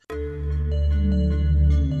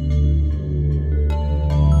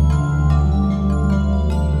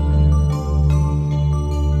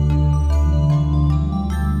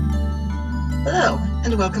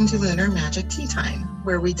and welcome to Lunar Magic Tea Time,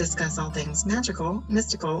 where we discuss all things magical,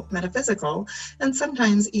 mystical, metaphysical, and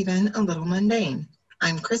sometimes even a little mundane.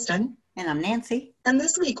 I'm Kristen. And I'm Nancy. And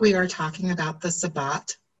this week we are talking about the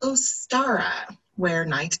Sabbat Ostara, where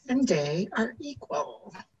night and day are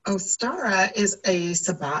equal. Ostara is a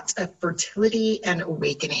Sabbat of fertility and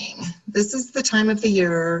awakening. This is the time of the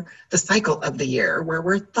year, the cycle of the year, where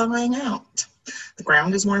we're thawing out. The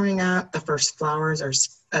ground is warming up, the first flowers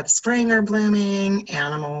of spring are blooming,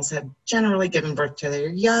 animals have generally given birth to their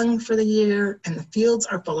young for the year, and the fields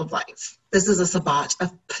are full of life. This is a Sabbat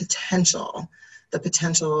of potential. The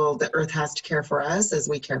potential the earth has to care for us as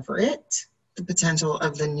we care for it, the potential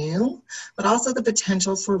of the new, but also the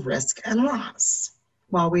potential for risk and loss.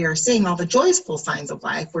 While we are seeing all the joyful signs of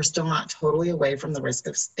life, we're still not totally away from the risk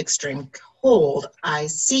of extreme cold. I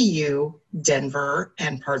see you, Denver,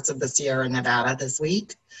 and parts of the Sierra Nevada this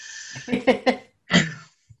week.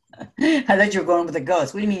 I thought you were going with a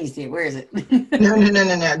ghost. What do you mean you see it? Where is it?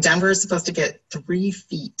 No. Denver is supposed to get 3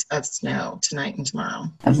 feet of snow tonight and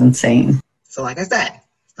tomorrow. That's insane. So like I said,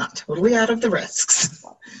 it's not totally out of the risks.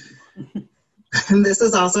 And this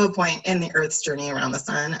is also a point in the Earth's journey around the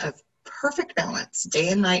sun of perfect balance. Day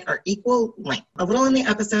and night are equal length. A little in the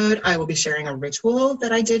episode, I will be sharing a ritual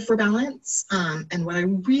that I did for balance. And what I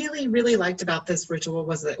really, really liked about this ritual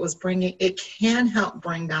was that it can help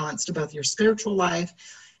bring balance to both your spiritual life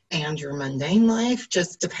and your mundane life.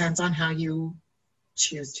 Just depends on how you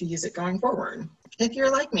choose to use it going forward. If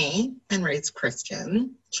you're like me and raised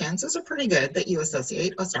Christian, chances are pretty good that you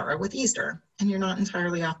associate Ostara with Easter, and you're not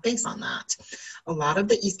entirely off base on that. A lot of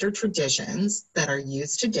the Easter traditions that are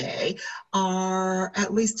used today are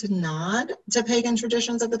at least a nod to pagan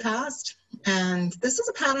traditions of the past, and this is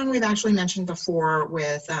a pattern we've actually mentioned before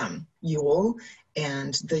with Yule,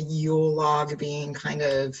 and the Yule log being kind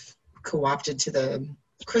of co-opted to the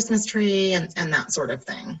Christmas tree and that sort of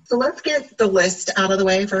thing. So let's get the list out of the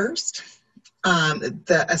way first.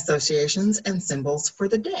 The associations and symbols for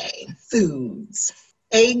the day. Foods: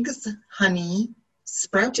 eggs, honey,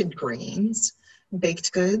 sprouted greens,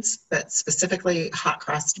 baked goods, but specifically hot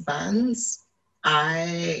crust buns.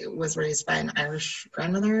 I was raised by an Irish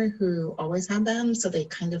grandmother who always had them, so they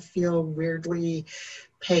kind of feel weirdly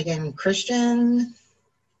pagan Christian.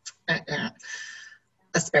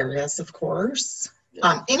 Asparagus, of course.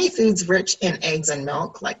 Any foods rich in eggs and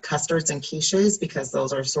milk, like custards and quiches, because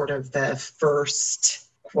those are sort of the first,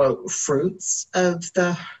 quote, fruits of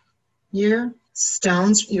the year.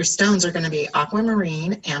 Your stones are going to be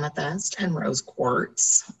aquamarine, amethyst, and rose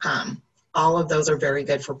quartz. All of those are very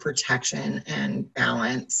good for protection and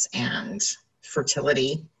balance and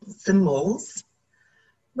fertility. Symbols: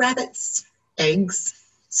 rabbits, eggs,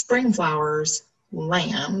 spring flowers,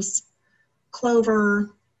 lambs,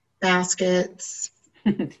 clover, baskets.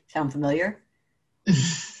 Sound familiar?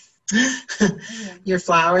 Your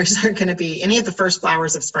flowers are going to be any of the first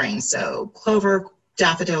flowers of spring. So clover,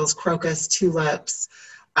 daffodils, crocus, tulips.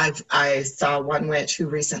 I saw one witch who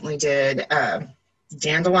recently did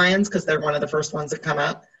dandelions because they're one of the first ones that come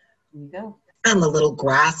up. There you go. And the little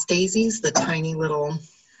grass daisies, the tiny little.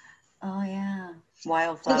 Oh yeah,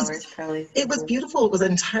 wildflowers probably. It was beautiful. It was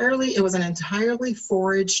an entirely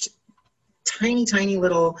foraged, tiny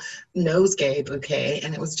little nosegay bouquet,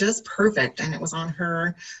 and it was just perfect, and it was on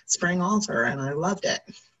her spring altar, and I loved it.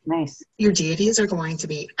 Nice. Your deities are going to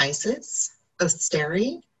be Isis,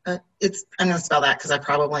 Ostari, I'm going to spell that because I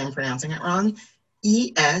probably am pronouncing it wrong,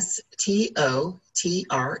 Estotre,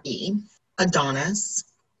 Adonis,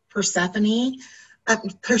 Persephone.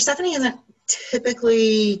 Persephone isn't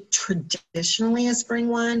typically traditionally a spring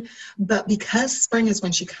one, but because spring is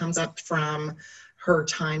when she comes up from her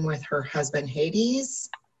time with her husband Hades.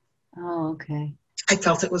 Oh, okay. I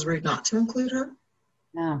felt it was rude not to include her.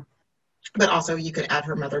 No. But also you could add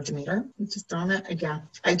her mother Demeter. Just on it. Yeah.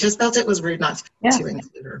 I just felt it was rude not to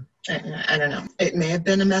include her. I don't know. It may have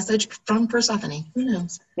been a message from Persephone. Who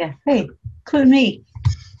knows? Yeah. Hey, include me.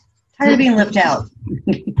 Tired of being left out.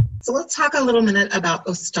 So let's talk a little minute about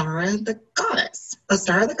Ostara the goddess.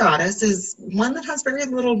 Ostara the goddess is one that has very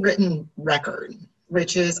little written record,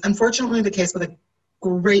 which is unfortunately the case with a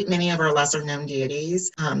great many of our lesser known deities.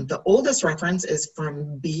 The oldest reference is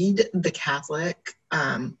from Bede the Catholic.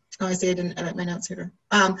 I see I didn't edit my notes here.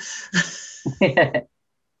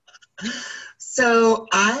 So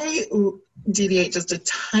I deviate just a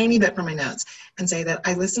tiny bit from my notes and say that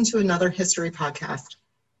I listened to another history podcast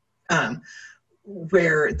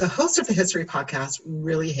where the host of the history podcast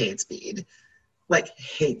really hates Bede,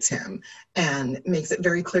 hates him, and makes it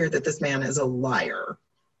very clear that this man is a liar.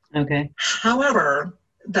 Okay. However,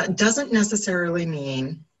 that doesn't necessarily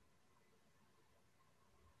mean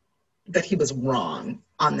that he was wrong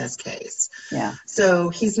on this case. Yeah. So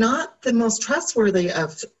he's not the most trustworthy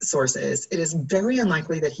of sources. It is very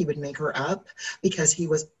unlikely that he would make her up because he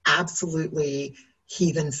was absolutely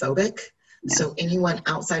heathen phobic. Yeah. So anyone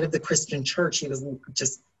outside of the Christian church, he was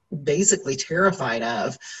just basically terrified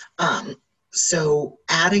of. So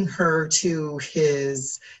adding her to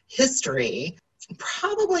his history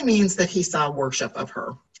probably means that he saw worship of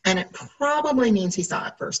her. And it probably means he saw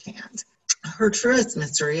it firsthand. Her truest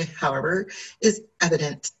mystery, however, is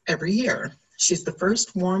evident every year. She's the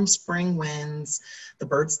first warm spring winds, the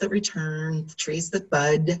birds that return, the trees that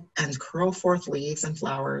bud and curl forth leaves and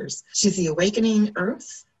flowers. She's the awakening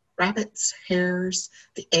earth, rabbits, hares,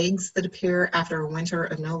 the eggs that appear after a winter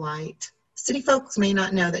of no light. City folks may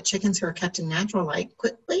not know that chickens who are kept in natural light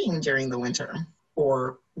quit laying during the winter,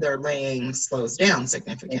 or their laying slows down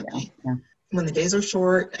significantly. Yeah. When the days are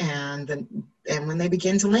short and when they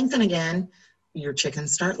begin to lengthen again, your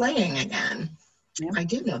chickens start laying again. Yeah. I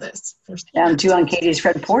do know this firsthand. Down to on Katie's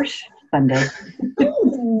front porch Sunday.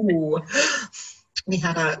 Ooh. We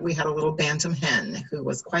had a little bantam hen who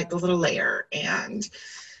was quite the little layer,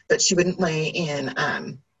 but she wouldn't lay in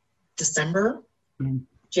December,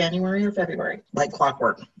 January, or February, like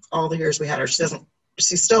clockwork. All the years we had her,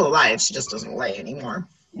 she's still alive. She just doesn't lay anymore.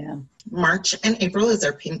 Yeah. March and April is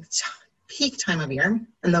their peak time of year,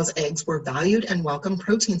 and those eggs were valued and welcome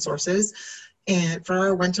protein sources for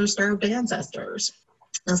our winter-starved ancestors.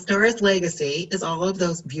 Ostara's legacy is all of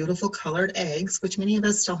those beautiful colored eggs, which many of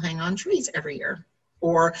us still hang on trees every year,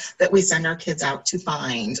 or that we send our kids out to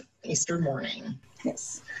find Easter morning.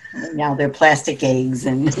 Yes. Now they're plastic eggs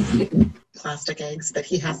and plastic eggs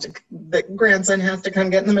that grandson has to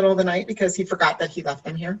come get in the middle of the night because he forgot that he left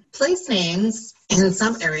them here. Place names in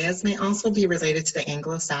some areas may also be related to the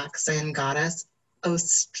Anglo-Saxon goddess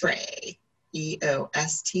Ostara,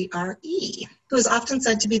 Eostre, who is often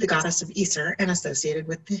said to be the goddess of Easter and associated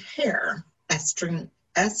with the hare.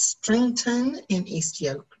 Estrington in East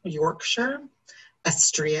Yorkshire,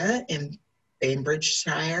 Estria in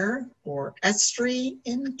Cambridgeshire, or Estree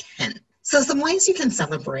in Kent. So some ways you can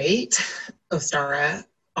celebrate Ostara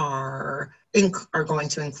are going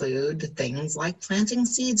to include things like planting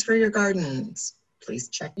seeds for your gardens. Please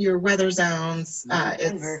check your weather zones.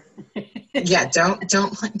 Don't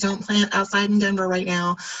plant outside in Denver right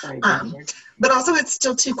now. But also it's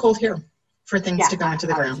still too cold here for things to go into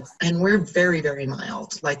the ground. And we're very, very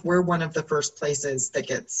mild. Like, we're one of the first places that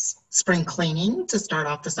gets spring cleaning to start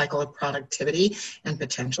off the cycle of productivity and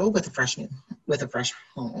potential with a fresh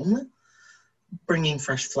home. Bringing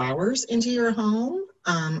fresh flowers into your home.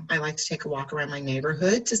 I like to take a walk around my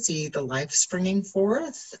neighborhood to see the life springing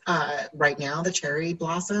forth. Right now, the cherry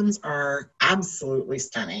blossoms are absolutely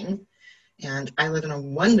stunning. And I live in a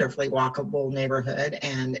wonderfully walkable neighborhood,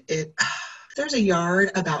 and there's a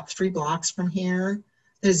yard about 3 blocks from here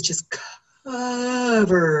that is just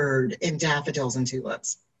covered in daffodils and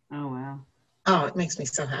tulips. Oh, wow. Oh, it makes me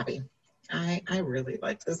so happy. I really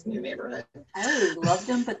like this new neighborhood. I really love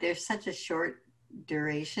them, but they're such a short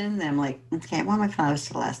duration that I'm like, okay, I want my flowers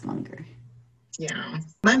to last longer. Yeah.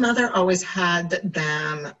 My mother always had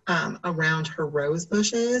them around her rose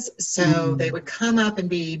bushes. So they would come up and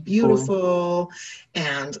be beautiful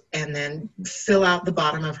and then fill out the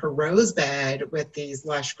bottom of her rose bed with these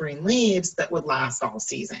lush green leaves that would last all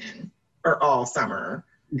season or all summer.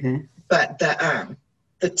 Okay. But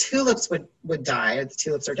the tulips would die, or the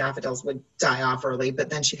tulips or daffodils would die off early, but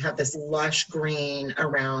then she'd have this lush green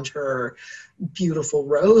around her beautiful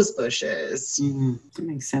rose bushes. Mm-hmm. That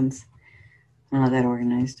makes sense. Not that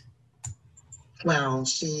organized. Well,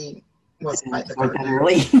 she was quite the gardener.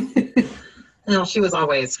 No,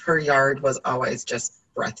 her yard was always just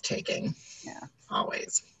breathtaking. Yeah.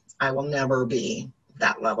 Always. I will never be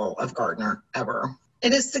that level of gardener ever.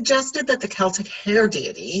 It is suggested that the Celtic hare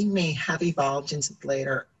deity may have evolved into the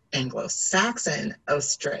later Anglo-Saxon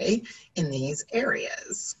Ostara in these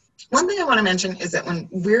areas. One thing I want to mention is that when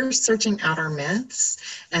we're searching out our myths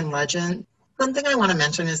and legends, one thing I want to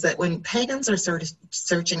mention is that when pagans are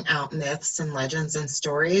searching out myths and legends and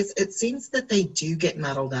stories, it seems that they do get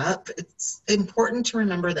muddled up. It's important to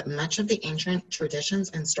remember that much of the ancient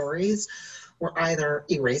traditions and stories were either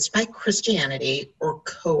erased by Christianity or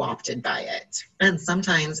co-opted by it. And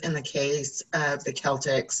sometimes in the case of the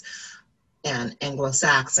Celtics and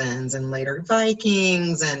Anglo-Saxons and later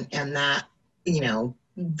Vikings and that,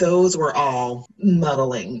 those were all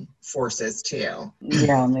muddling forces too.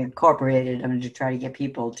 Yeah, and they incorporated them to try to get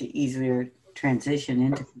people to easier transition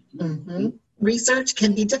into. Mm-hmm. Research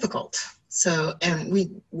can be difficult. So, and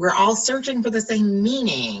we're all searching for the same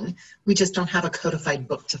meaning. We just don't have a codified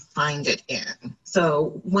book to find it in.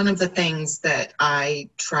 So one of the things that I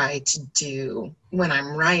try to do when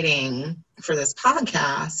I'm writing for this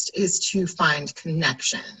podcast is to find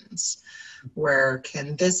connections. Where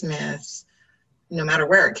can this myth, no matter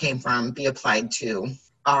where it came from, be applied to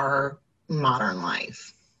our modern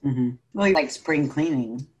life? Mm-hmm. Well, like spring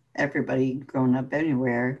cleaning. Everybody growing up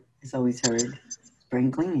anywhere has always heard spring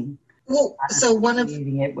cleaning. Well, so that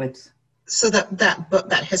book,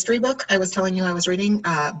 that history book I was telling you I was reading,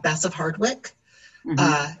 Bess of Hardwick,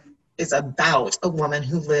 is about a woman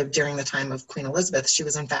who lived during the time of Queen Elizabeth. She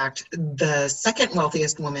was, in fact, the second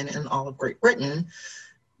wealthiest woman in all of Great Britain,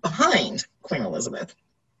 behind Queen Elizabeth.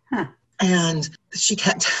 Huh. And she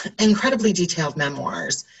kept incredibly detailed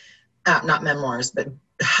memoirs, not memoirs, but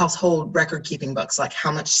household record-keeping books, like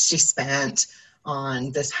how much she spent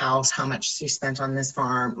on this house, how much she spent on this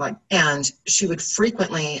farm, and she would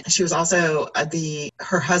frequently, she was also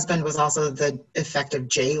her husband was also the effective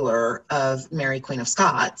jailer of Mary Queen of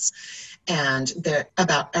Scots, and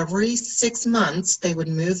about every 6 months they would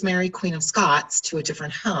move Mary Queen of Scots to a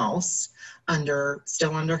different house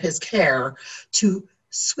still under his care, to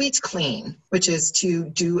sweet clean, which is to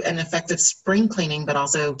do an effective spring cleaning, but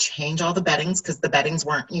also change all the beddings, because the beddings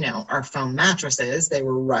weren't, our foam mattresses. They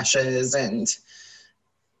were rushes and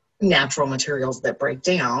natural materials that break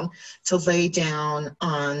down, to lay down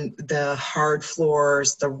on the hard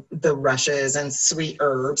floors, the rushes and sweet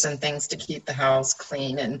herbs and things to keep the house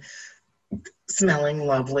clean and smelling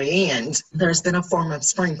lovely. And there's been a form of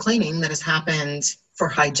spring cleaning that has happened for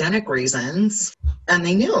hygienic reasons, and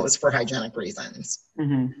they knew it was for hygienic reasons,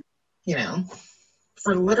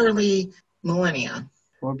 for literally millennia.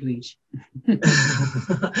 Or bleach. You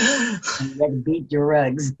gotta beat your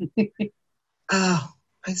rugs. Oh,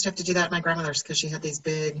 I used to have to do that at my grandmother's because she had these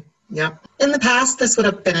big, yep. In the past, this would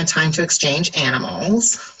have been a time to exchange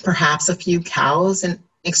animals, perhaps a few cows in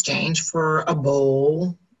exchange for a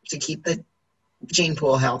bull to keep the gene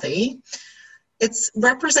pool healthy. It's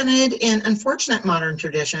represented in unfortunate modern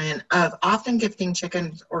tradition of often gifting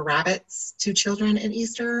chickens or rabbits to children at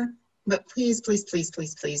Easter. But please, please, please,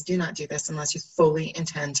 please, please do not do this unless you fully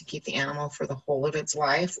intend to keep the animal for the whole of its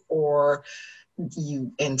life, or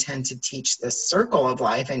you intend to teach the circle of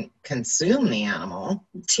life and consume the animal.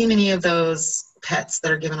 Too many of those pets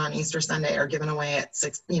that are given on Easter Sunday are given away at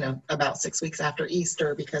about 6 weeks after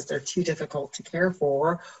Easter because they're too difficult to care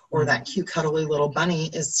for, or that cute cuddly little bunny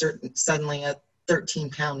is suddenly a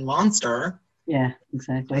 13-pound monster. Yeah,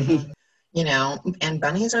 exactly. And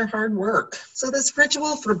bunnies are hard work. So this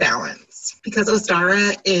ritual for balance, because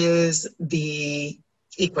Ostara is the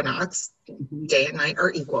equinox, day and night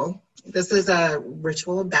are equal. This is a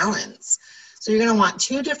ritual of balance. So you're going to want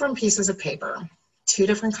 2 different pieces of paper, 2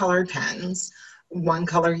 different colored pens, one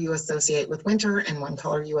color you associate with winter and one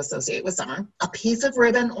color you associate with summer, a piece of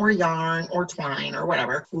ribbon or yarn or twine or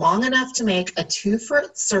whatever, long enough to make a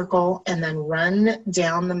 2-foot circle and then run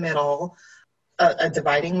down the middle, a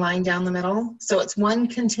dividing line down the middle. So it's one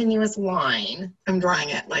continuous line. I'm drawing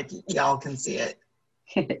it like y'all can see it.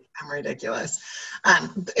 I'm ridiculous.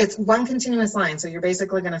 It's one continuous line. So you're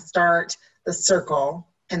basically going to start the circle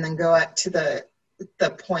and then go up to the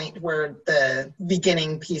point where the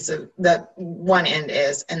beginning piece of the one end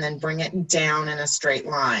is, and then bring it down in a straight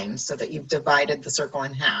line so that you've divided the circle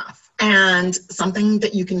in half. And something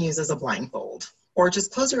that you can use as a blindfold, or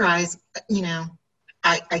just close your eyes.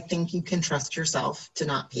 I think you can trust yourself to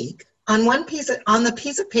not peek. On the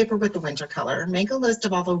piece of paper with the winter color, make a list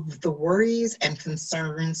of all the worries and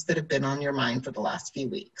concerns that have been on your mind for the last few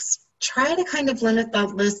weeks. Try to kind of limit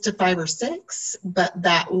that list to 5 or 6, but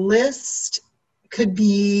that list could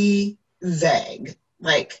be vague.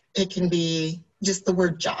 Like, it can be just the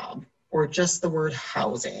word job, or just the word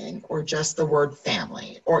housing, or just the word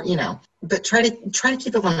family, or but try to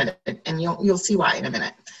keep it limited, and you'll see why in a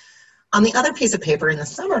minute. On the other piece of paper in the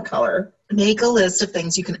summer color, make a list of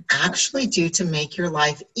things you can actually do to make your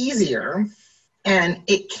life easier. And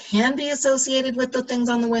it can be associated with the things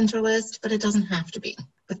on the winter list, but it doesn't have to be.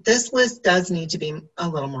 But this list does need to be a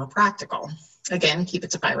little more practical. Again, keep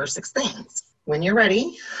it to 5 or 6 things. When you're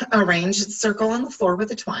ready, arrange the circle on the floor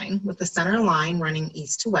with a twine, with the center line running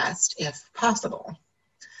east to west if possible.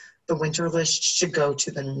 The winter list should go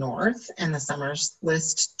to the north and the summer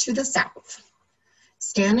list to the south.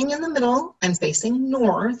 Standing in the middle and facing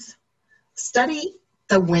north, study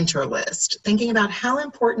the winter list, thinking about how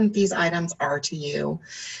important these items are to you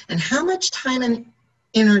and how much time and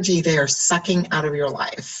energy they are sucking out of your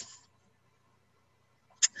life.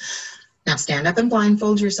 Now stand up and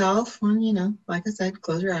blindfold yourself. Well, like I said,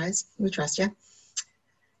 close your eyes. We trust you.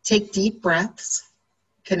 Take deep breaths,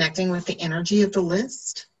 connecting with the energy of the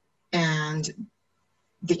list and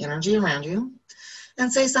the energy around you,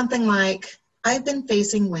 and say something like, I've been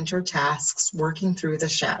facing winter tasks, working through the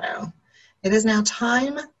shadow. It is now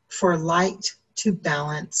time for light to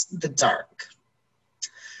balance the dark.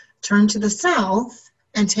 Turn to the south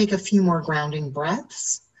and take a few more grounding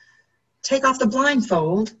breaths. Take off the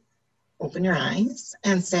blindfold, open your eyes,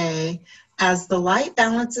 and say, as the light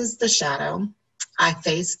balances the shadow, I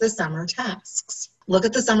face the summer tasks. Look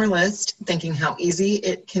at the summer list, thinking how easy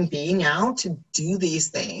it can be now to do these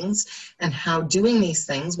things and how doing these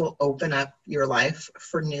things will open up your life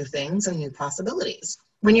for new things and new possibilities.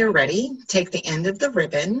 When you're ready, take the end of the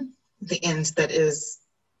ribbon, the end that is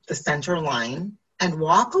the center line, and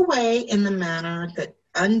walk away in the manner that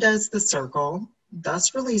undoes the circle,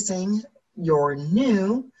 thus releasing your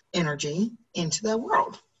new energy into the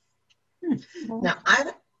world. Now,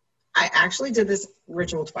 I actually did this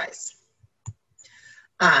ritual twice.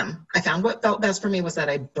 I found what felt best for me was that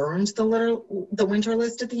I burned the winter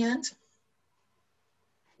list at the end.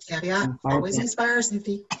 Caveat, always use fire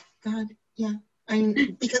safety. God, yeah. I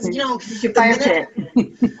mean, because, you know, the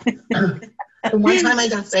one time I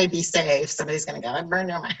don't say be safe, somebody's going to go, I burned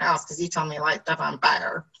down my house because you told me to light stuff on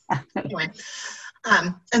fire. Anyway,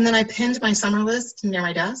 and then I pinned my summer list near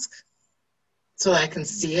my desk so that I can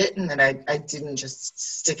see it and that I didn't just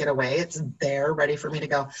stick it away. It's there ready for me to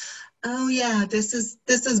go, oh yeah, this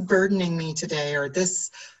is burdening me today, or this,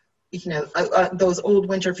 you know, those old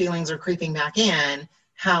winter feelings are creeping back in.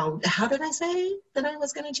 How did I say that I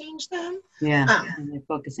was going to change them? Yeah, and they're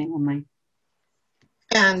focusing on my.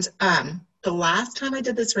 And the last time I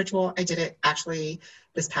did this ritual, I did it actually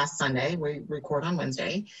this past Sunday. We record on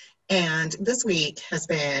Wednesday. And this week has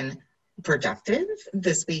been productive.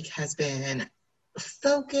 This week has been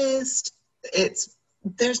focused.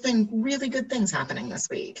 There's been really good things happening this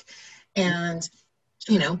week. And,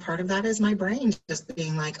 you know, part of that is my brain just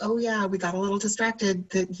being like, oh yeah, we got a little distracted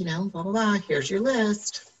that, you know, blah, blah, blah, here's your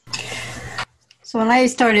list. So when I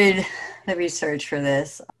started the research for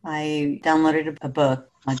this, I downloaded a book.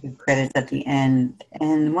 I'll give credits at the end.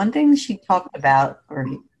 And one thing she talked about, or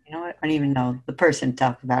you know what, I don't even know, the person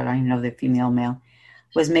talked about, I don't even know the female, male,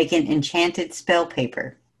 was making enchanted spell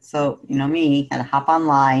paper. So, you know me, had to hop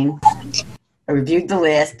online. I reviewed the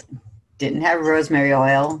list. Didn't have rosemary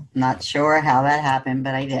oil. Not sure how that happened,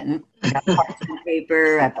 but I didn't. I got parchment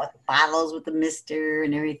paper. I bought the bottles with the mister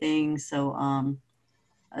and everything. So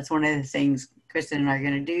that's one of the things Kristen and I are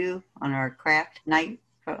going to do on our craft night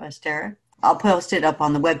for Ostara. I'll post it up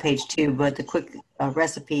on the webpage too, but the quick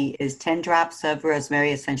recipe is 10 drops of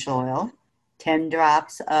rosemary essential oil, 10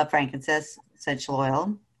 drops of frankincense essential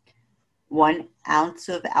oil, 1 ounce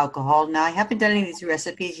of alcohol. Now, I haven't done any of these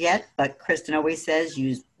recipes yet, but Kristen always says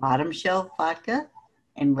use bottom shelf vodka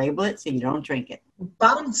and label it so you don't drink it.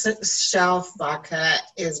 Bottom shelf vodka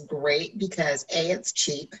is great because A, it's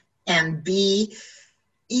cheap, and B,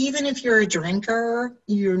 even if you're a drinker,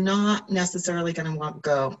 you're not necessarily going to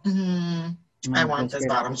go, I want this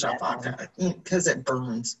bottom shelf vodka, because it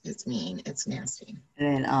burns. It's mean. It's nasty.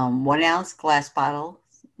 And then 1 ounce glass bottle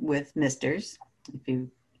with misters, if you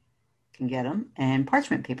can get them, and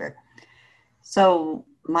parchment paper. So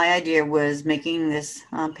my idea was making this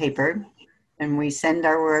paper, and we send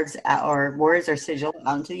our words are sigiled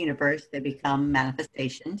out into the universe. They become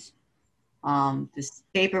manifestations. This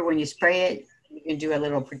paper, when you spray it, you can do a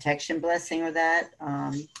little protection blessing with that.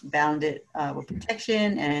 Bound it with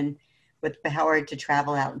protection and with the power to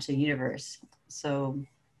travel out into the universe. So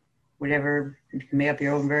whatever, you can make up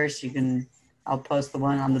your own verse. I'll post the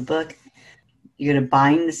one on the book. You're going to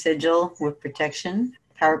bind the sigil with protection,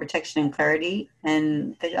 power, protection, and clarity.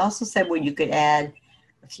 And they also said, well, you could add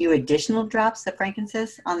a few additional drops of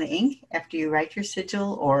frankincense on the ink after you write your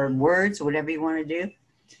sigil or words or whatever you want to do.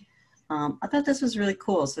 I thought this was really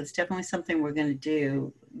cool. So it's definitely something we're going to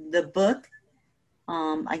do. The book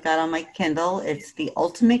I got on my Kindle. It's The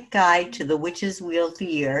Ultimate Guide to the Witch's Wheel of the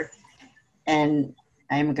Year. And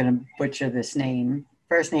I'm going to butcher this name.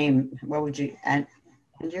 First name, what would you, Anjou?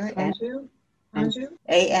 Anjou.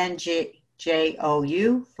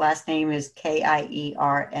 Last name is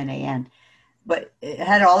Kieran. But it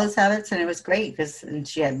had all those habits, and it was great because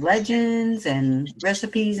she had legends and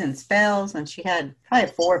recipes and spells, and she had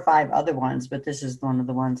probably 4 or 5 other ones, but this is one of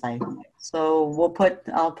the ones so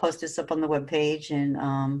I'll post this up on the webpage,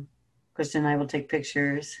 and Kristen and I will take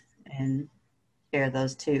pictures and share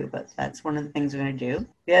those too. But that's one of the things we're going to do.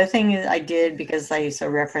 The other thing I did, because I saw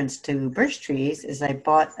reference to birch trees, is I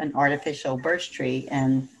bought an artificial birch tree,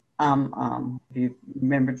 and if you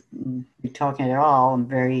remember me talking at all, I'm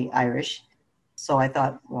very Irish. So I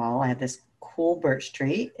thought, well, I have this cool birch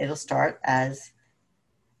tree. It'll start as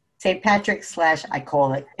St. Patrick's / I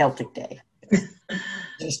call it Celtic Day.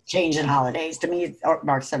 Just changing holidays. To me,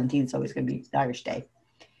 March 17th is always going to be Irish Day.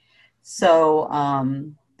 So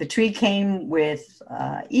the tree came with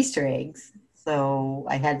Easter eggs. So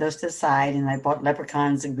I had those to the side, and I bought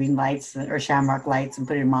leprechauns and green lights or shamrock lights and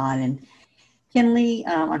put them on. And Kinley,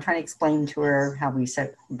 I'm trying to explain to her how we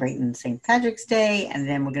celebrate St. Patrick's Day, and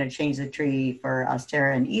then we're going to change the tree for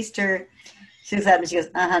Ostara and Easter. She looks at me, she goes,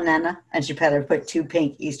 Nana. And she put 2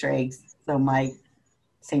 pink Easter eggs. So my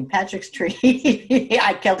St. Patrick's tree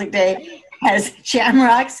at Celtic Day has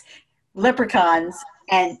shamrocks, leprechauns,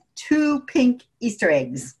 and 2 pink Easter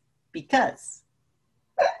eggs. Because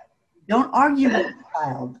don't argue with the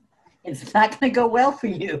child. It's not going to go well for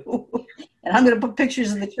you. And I'm going to put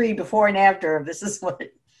pictures of the tree before and after of this is what.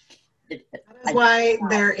 That's why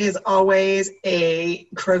there is always a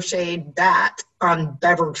crocheted bat on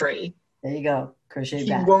Bever tree. There you go, crocheted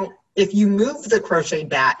bat. If you move the crocheted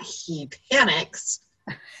bat, he panics.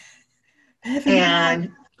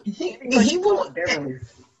 And he won't.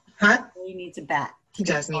 Huh? He needs a bat. He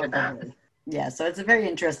does need a bat. Yeah, so it's a very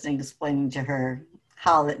interesting explaining to her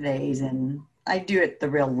holidays, and I do it the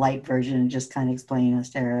real light version, just kind of explaining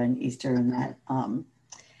Ostara and Easter and that.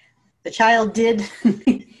 The child did.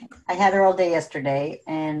 I had her all day yesterday,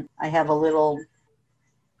 and I have a little,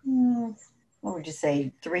 what would you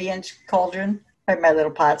say, 3-inch cauldron? Probably my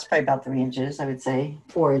little pot's probably about 3 inches, I would say.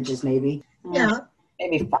 4 inches maybe. Yeah.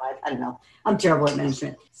 Maybe 5, I don't know. I'm terrible at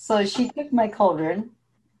management. So she took my cauldron,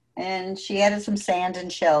 and she added some sand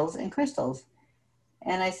and shells and crystals.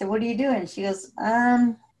 And I said, what are you doing? She goes,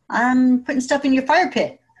 I'm putting stuff in your fire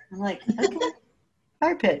pit. I'm like, okay,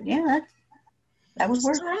 fire pit. Yeah, that would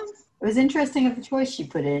work. It was interesting of the choice she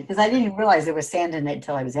put in, because I didn't even realize there was sand in it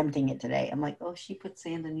until I was emptying it today. I'm like, oh, she put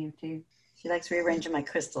sand in here too. She likes rearranging my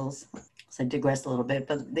crystals. So I digressed a little bit.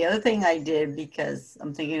 But the other thing I did, because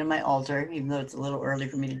I'm thinking of my altar, even though it's a little early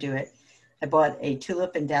for me to do it, I bought a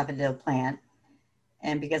tulip and daffodil plant.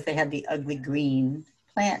 And because they had the ugly green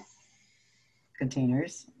plant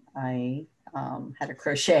containers, I had a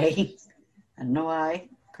crochet. I don't know why.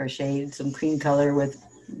 Crocheted some cream color with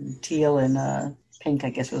teal and pink, I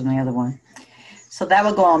guess was my other one. So that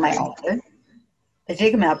will go on my altar. I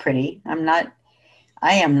take them out pretty.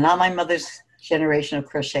 I am not my mother's generation of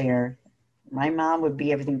crocheter. My mom would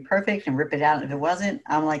be everything perfect and rip it out. And if it wasn't,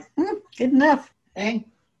 I'm like, good enough. Hey.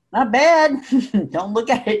 Not bad. Don't look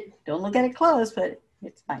at it. Don't look at it close, but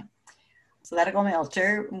it's fine. So that'll go on my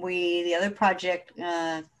altar. The other project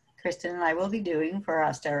Kristen and I will be doing for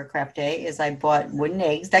our Ostara Craft Day is I bought wooden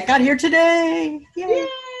eggs that got here today. Yay!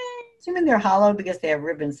 Assuming they're hollow because they have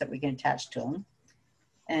ribbons that we can attach to them.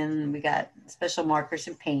 And we got special markers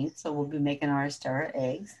and paint, so we'll be making our Ostara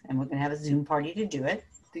eggs, and we're going to have a Zoom party to do it.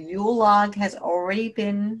 The Yule log has already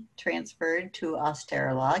been transferred to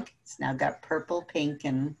Ostara log. It's now got purple, pink,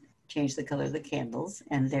 and changed the color of the candles.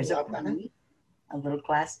 And there's a bunny, a little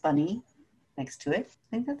glass bunny next to it.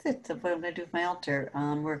 I think that's it. That's what I'm going to do with my altar.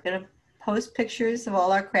 We're going to post pictures of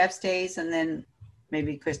all our crafts days, and then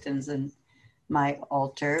maybe Kristen's and my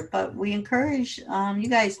altar. But we encourage you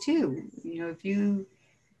guys too. You know, if you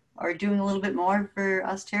are doing a little bit more for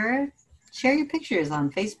Ostara, share your pictures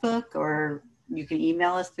on Facebook, or you can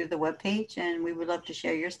email us through the webpage, and we would love to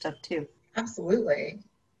share your stuff too. Absolutely.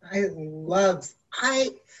 I love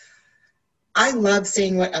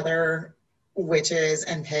seeing what other witches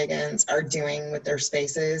and pagans are doing with their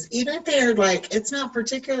spaces, even if they're like, it's not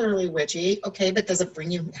particularly witchy, okay, but does it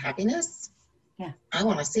bring you happiness? Yeah. I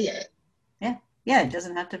want to see it. Yeah, it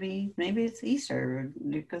doesn't have to be, maybe it's Easter,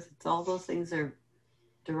 because it's all those things are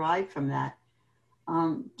derived from that.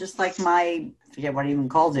 Just like I forget what I even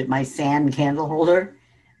called it, my sand candle holder.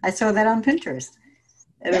 I saw that on Pinterest.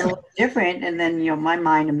 It was a little different, and then, my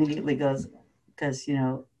mind immediately goes, because,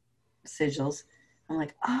 sigils. I'm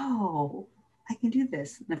like, oh, I can do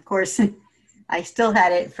this. And of course, I still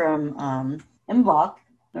had it from Mblock.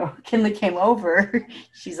 Kinley came over.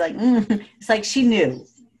 She's like, it's like she knew.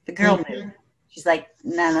 The girl knew. She's like,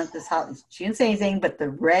 no, this hot. She didn't say anything, but the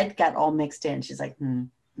red got all mixed in. She's like, no,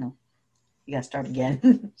 you got to start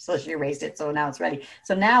again. So she erased it. So now it's ready.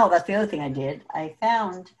 So now that's the other thing I did. I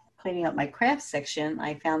found, cleaning up my craft section,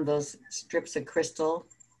 I found those strips of crystal,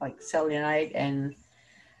 like selenite and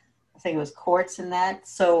I think it was quartz in that.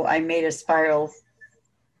 So I made a spiral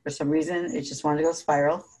for some reason. It just wanted to go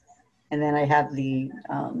spiral. And then I have the,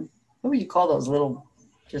 what would you call those little,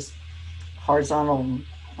 just horizontal,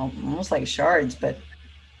 almost like shards, but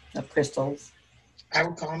of crystals. I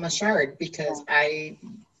would call them a shard because I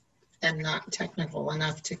am not technical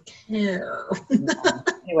enough to care.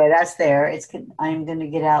 Anyway, that's there. I'm going to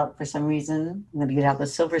get out for some reason. I'm going to get out the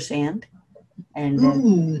silver sand and then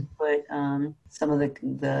Ooh. put some of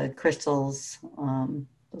the crystals,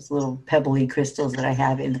 those little pebbly crystals that I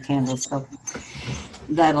have in the candles. So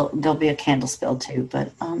there'll be a candle spill too.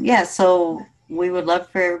 But yeah, so we would love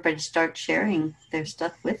for everybody to start sharing their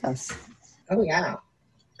stuff with us. Oh yeah.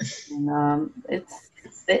 And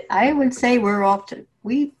I would say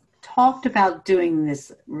we've talked about doing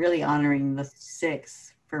this, really honoring the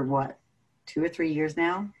 6 for what, 2 or 3 years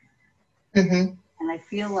now. Mm-hmm. And I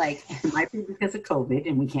feel like it might be because of COVID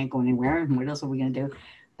and we can't go anywhere. And what else are we going to do?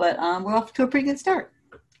 But we're off to a pretty good start.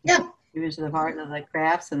 Yeah. Even to the heart of the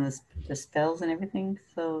crafts and the spells and everything.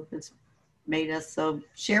 So it's made us. So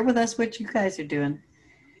share with us what you guys are doing.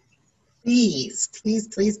 Please, please,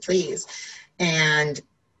 please, please. And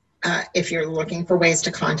if you're looking for ways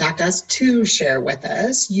to contact us to share with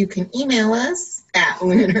us, you can email us at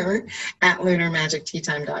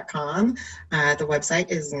lunarmagicteatime.com. The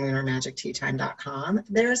website is lunarmagicteatime.com.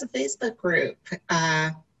 There's a Facebook group,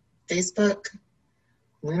 Facebook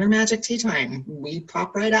Lunar Magic Tea Time. We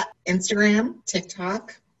pop right up. Instagram,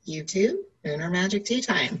 TikTok, YouTube, Lunar Magic Tea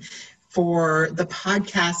Time. For the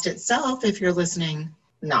podcast itself, if you're listening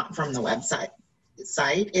not from the website,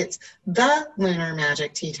 it's the Lunar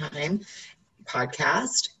Magic Tea Time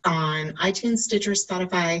podcast on iTunes, Stitcher,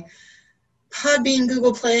 Spotify, Podbean,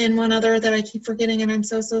 Google Play, and one other that I keep forgetting, and I'm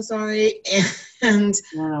so sorry. And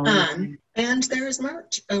there's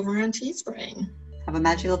merch over on Teespring. Have a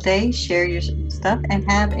magical day, share your stuff, and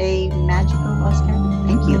have a magical Ostara.